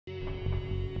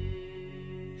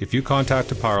If you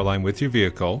contact a power line with your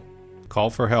vehicle,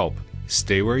 call for help,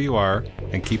 stay where you are,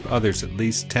 and keep others at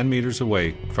least 10 meters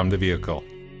away from the vehicle.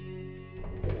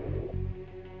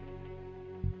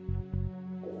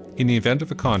 In the event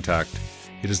of a contact,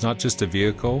 it is not just a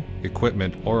vehicle,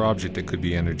 equipment, or object that could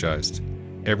be energized.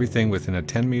 Everything within a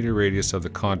 10-meter radius of the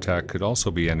contact could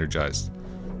also be energized.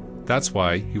 That's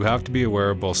why you have to be aware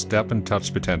of both step and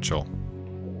touch potential.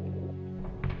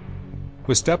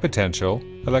 With step potential,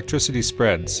 electricity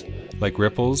spreads, like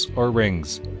ripples or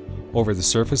rings, over the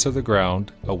surface of the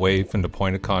ground away from the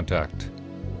point of contact.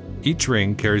 Each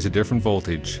ring carries a different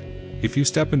voltage. If you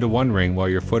step into one ring while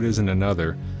your foot is in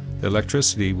another, the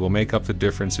electricity will make up the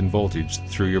difference in voltage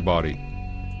through your body.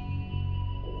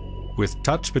 With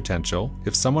touch potential,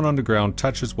 if someone on the ground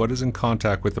touches what is in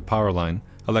contact with the power line,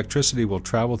 electricity will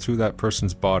travel through that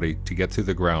person's body to get to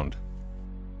the ground.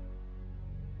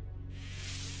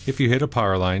 If you hit a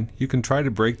power line, you can try to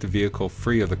break the vehicle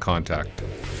free of the contact,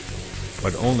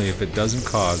 but only if it doesn't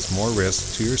cause more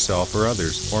risk to yourself or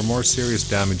others, or more serious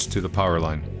damage to the power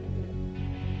line.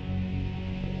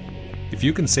 If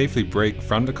you can safely brake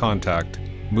from the contact,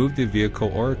 move the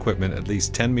vehicle or equipment at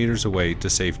least 10 meters away to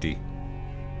safety.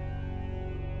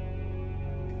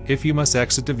 If you must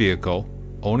exit the vehicle,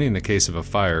 only in the case of a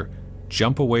fire,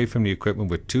 jump away from the equipment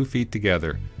with 2 feet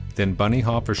together, then bunny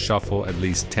hop or shuffle at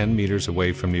least 10 meters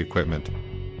away from the equipment.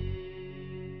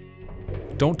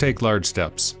 Don't take large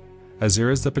steps, as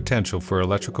there is the potential for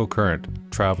electrical current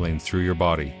traveling through your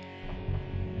body.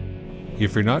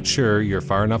 If you're not sure you're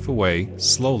far enough away,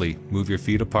 slowly move your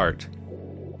feet apart.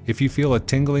 If you feel a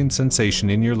tingling sensation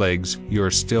in your legs, you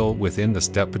are still within the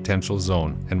step potential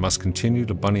zone and must continue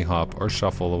to bunny hop or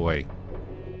shuffle away.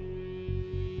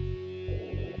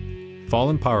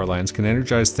 Fallen power lines can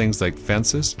energize things like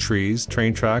fences, trees,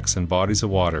 train tracks, and bodies of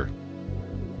water.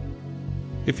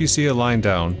 If you see a line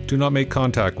down, do not make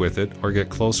contact with it or get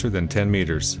closer than 10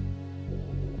 meters.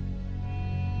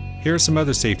 Here are some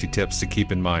other safety tips to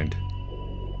keep in mind.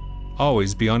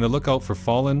 Always be on the lookout for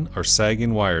fallen or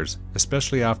sagging wires,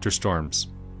 especially after storms.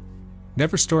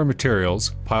 Never store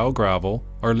materials, pile gravel,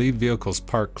 or leave vehicles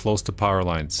parked close to power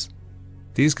lines.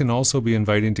 These can also be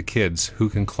inviting to kids who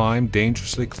can climb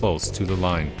dangerously close to the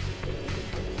line.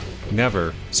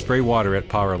 Never spray water at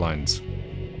power lines.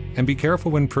 And be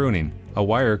careful when pruning. A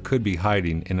wire could be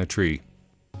hiding in a tree.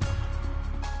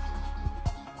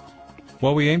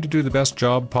 While we aim to do the best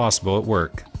job possible at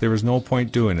work, there is no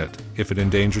point doing it if it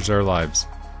endangers our lives.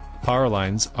 Power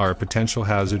lines are a potential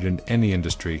hazard in any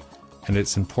industry, and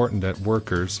it's important that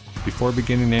workers, before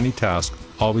beginning any task,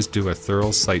 always do a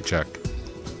thorough site check.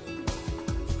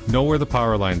 Know where the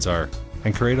power lines are,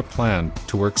 and create a plan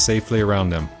to work safely around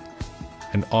them.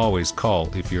 And always call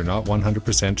if you're not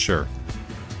 100% sure.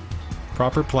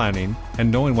 Proper planning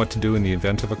and knowing what to do in the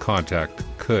event of a contact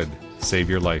could save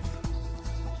your life.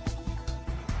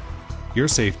 Your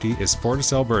safety is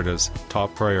Fortis Alberta's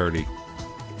top priority.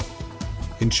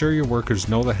 Ensure your workers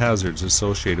know the hazards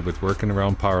associated with working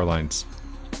around power lines.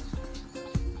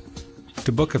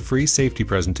 To book a free safety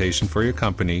presentation for your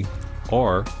company,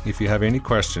 or if you have any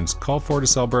questions, call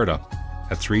Fortis Alberta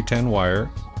at 310-WIRE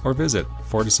or visit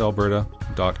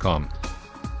fortisalberta.com.